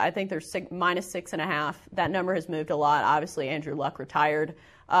 I think they're minus 6.5. That number has moved a lot. Obviously, Andrew Luck retired.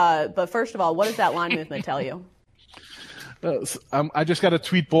 But first of all, what does that line movement tell you? I just got to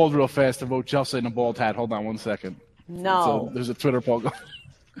tweet bald real fast to vote Chelsea in a bald hat. Hold on one second. No. So there's a Twitter poll going.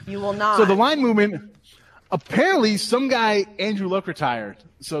 You will not. So the line movement, apparently some guy, Andrew Luck, retired.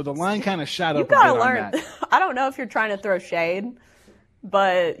 So the line kind of shot up a bit on that. I don't know if you're trying to throw shade,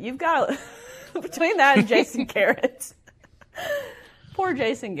 but you've got to, between that and Jason Garrett. Poor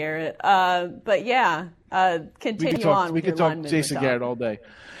Jason Garrett. But yeah, continue on with your line movement. We could talk Jason Garrett all day.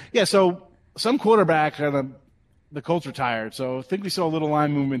 Yeah, so some quarterback the Colts retired, so I think we saw a little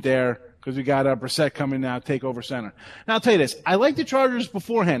line movement there because we got Brissett coming now take over center. Now, I'll tell you this. I liked the Chargers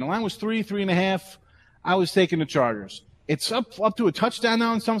beforehand. The line was 3.5. I was taking the Chargers. It's up to a touchdown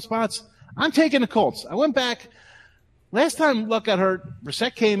now in some spots. I'm taking the Colts. I went back. Last time Luck got hurt,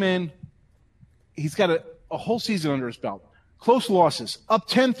 Brissett came in. He's got a whole season under his belt. Close losses. Up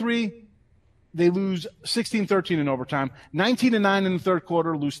 10-3. They lose 16-13 in overtime. 19-9 in the third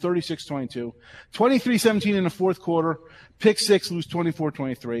quarter, lose 36-22. 23-17 in the fourth quarter, pick six, lose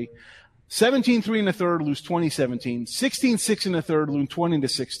 24-23. 17-3 in the third, lose 20-17. 16-6 in the third, lose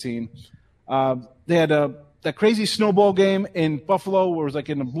 20-16. They had that crazy snowball game in Buffalo where it was like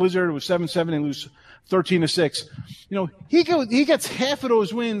in a blizzard. It was 7-7. They lose 13-6. You know, he gets half of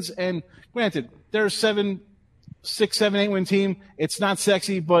those wins, and granted, they're a 6, 7, 8 win team. It's not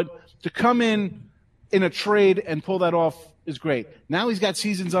sexy, but to come in a trade and pull that off is great. Now he's got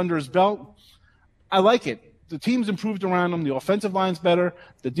seasons under his belt. I like it. The team's improved around him. The offensive line's better.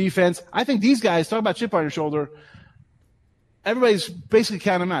 The defense. I think these guys, talk about chip on your shoulder, everybody's basically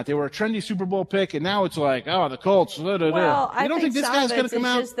counting them out. They were a trendy Super Bowl pick, and now it's like, oh, the Colts. Well, you don't think this guy's going to come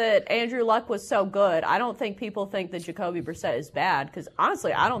out? It's just that Andrew Luck was so good. I don't think people think that Jacoby Brissett is bad because,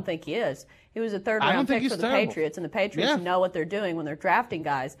 honestly, I don't think he is. He was a third-round pick for the Patriots, and the Patriots know what they're doing when they're drafting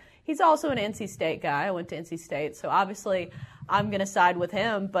guys. He's also an NC State guy. I went to NC State, so obviously I'm going to side with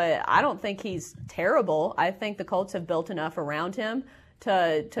him, but I don't think he's terrible. I think the Colts have built enough around him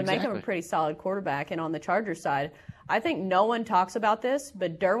to make him a pretty solid quarterback. And on the Chargers side, I think no one talks about this,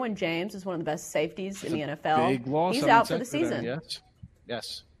 but Derwin James is one of the best safeties in the NFL. Big loss. He's out for the season.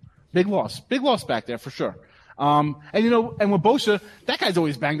 Yes. Big loss back there for sure. And with Bosa, that guy's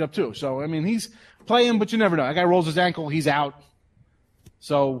always banged up too. So, I mean, he's playing, but you never know. That guy rolls his ankle, he's out.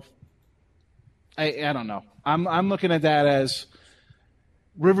 So, I don't know. I'm looking at that as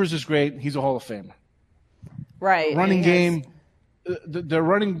Rivers is great. He's a Hall of Famer. Right. Running game, the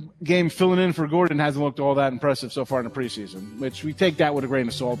running game filling in for Gordon hasn't looked all that impressive so far in the preseason, which we take that with a grain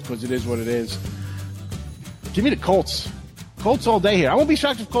of salt because it is what it is. Give me the Colts. Colts all day here. I won't be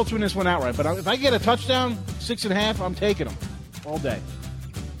shocked if Colts win this one outright, but if I get a touchdown, 6.5, I'm taking them all day.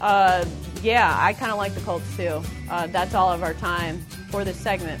 Yeah, I kind of like the Colts too. That's all of our time for this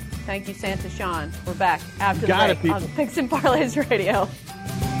segment. Thank you, Santa Sean. We're back after the break on Picks and Parlays Radio.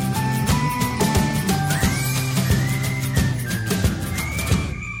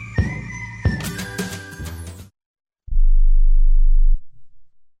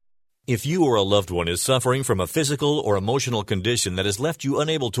 If you or a loved one is suffering from a physical or emotional condition that has left you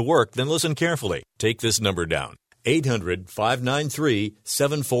unable to work, then listen carefully. Take this number down.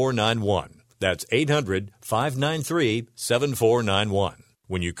 800-593-7491. That's 800-593-7491.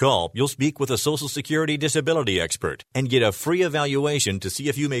 When you call, you'll speak with a Social Security disability expert and get a free evaluation to see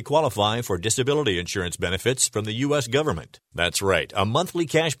if you may qualify for disability insurance benefits from the U.S. government. That's right, a monthly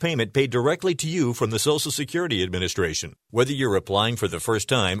cash payment paid directly to you from the Social Security Administration. Whether you're applying for the first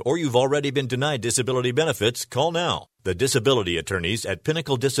time or you've already been denied disability benefits, call now. The disability attorneys at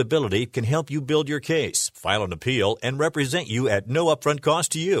Pinnacle Disability can help you build your case, file an appeal, and represent you at no upfront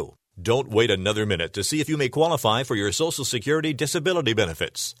cost to you. Don't wait another minute to see if you may qualify for your Social Security disability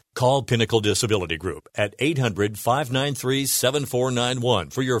benefits. Call Pinnacle Disability Group at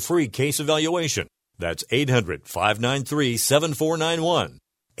 800-593-7491 for your free case evaluation. That's 800-593-7491.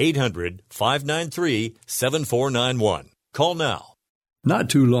 800-593-7491. Call now. Not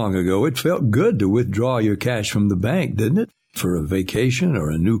too long ago, it felt good to withdraw your cash from the bank, didn't it? For a vacation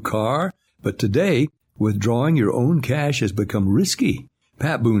or a new car. But today, withdrawing your own cash has become risky.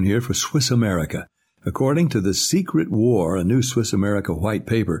 Pat Boone here for Swiss America. According to The Secret War, a new Swiss America white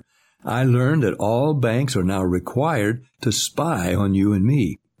paper, I learned that all banks are now required to spy on you and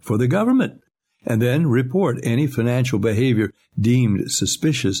me for the government, and then report any financial behavior deemed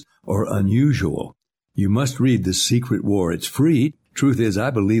suspicious or unusual. You must read The Secret War. It's free. Truth is, I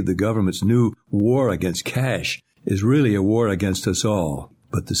believe the government's new war against cash is really a war against us all.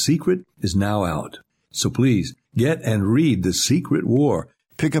 But the secret is now out. So please, get and read The Secret War.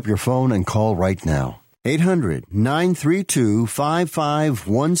 Pick up your phone and call right now.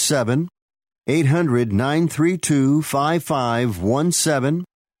 800-932-5517. 800-932-5517.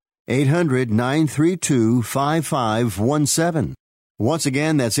 800-932-5517. Once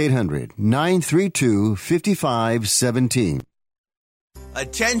again, that's 800-932-5517.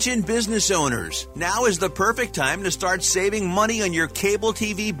 Attention business owners. Now is the perfect time to start saving money on your cable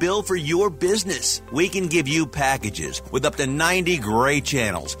TV bill for your business. We can give you packages with up to 90 great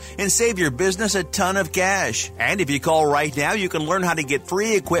channels and save your business a ton of cash. And if you call right now, you can learn how to get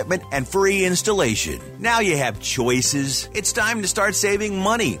free equipment and free installation. Now you have choices. It's time to start saving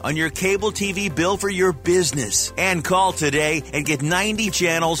money on your cable TV bill for your business. And call today and get 90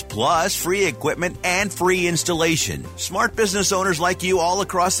 channels plus free equipment and free installation. Smart business owners like you all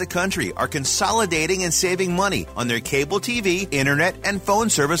across the country are consolidating and saving money on their cable TV, internet, and phone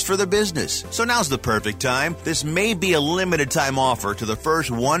service for the business. So now's the perfect time. This may be a limited time offer to the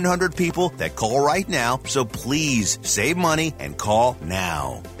first 100 people that call right now. So please save money and call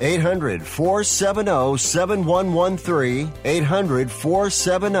now. 800-470-7113.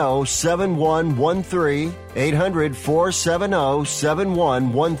 800-470-7113.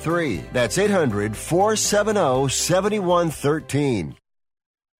 800-470-7113. That's 800-470-7113.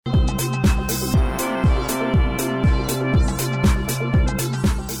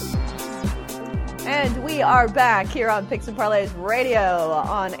 And we are back here on Picks and Parlays Radio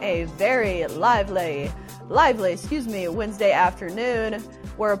on a very lively, Wednesday afternoon,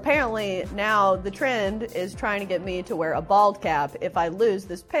 where apparently now the trend is trying to get me to wear a bald cap if I lose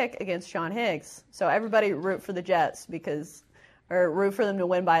this pick against Sean Higgs. So everybody root for the Jets or root for them to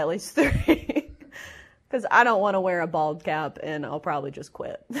win by at least 3. Because I don't want to wear a bald cap and I'll probably just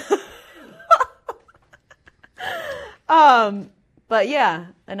quit. But yeah,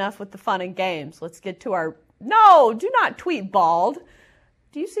 enough with the fun and games. Let's get to our... No, do not tweet bald.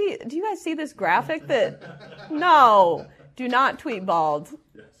 Do you guys see this graphic that... No, do not tweet bald.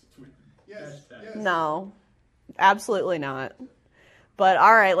 Yes. No, absolutely not. But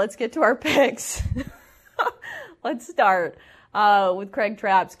all right, let's get to our picks. Let's start with Craig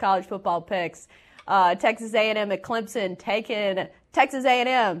Trapp's college football picks. Texas A&M at Clemson taking Texas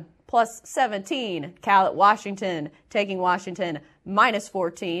A&M plus 17. Cal at Washington taking Washington minus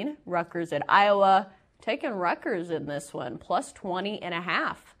 14. Rutgers at Iowa taking Rutgers in this one plus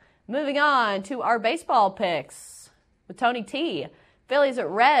 20.5. Moving on to our baseball picks with Tony T. Phillies at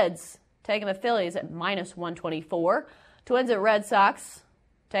Reds taking the Phillies at minus 124. Twins at Red Sox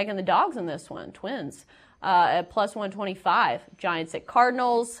taking the Dogs in this one. Twins at plus 125. Giants at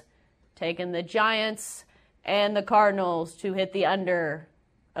Cardinals taking the Giants and the Cardinals to hit the under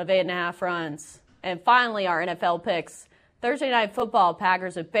of 8.5 runs. And finally, our NFL picks. Thursday Night Football,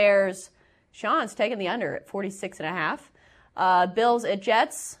 Packers at Bears. Sean's taking the under at 46.5. Bills at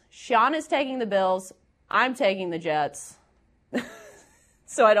Jets. Sean is taking the Bills. I'm taking the Jets.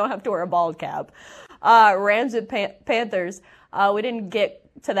 So I don't have to wear a bald cap. Rams at Panthers. We didn't get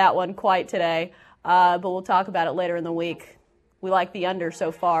to that one quite today, but we'll talk about it later in the week. We like the under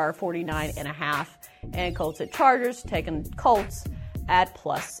so far, 49.5. And Colts at Chargers, taking Colts at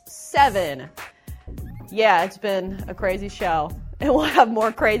 +7. Yeah, it's been a crazy show. And we'll have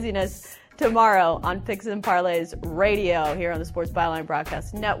more craziness tomorrow on Picks and Parlays Radio here on the Sports Byline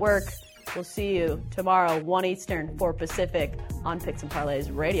Broadcast Network. We'll see you tomorrow, 1 Eastern, 4 Pacific on Picks and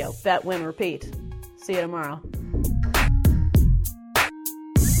Parlays Radio. Bet, win, repeat. See you tomorrow.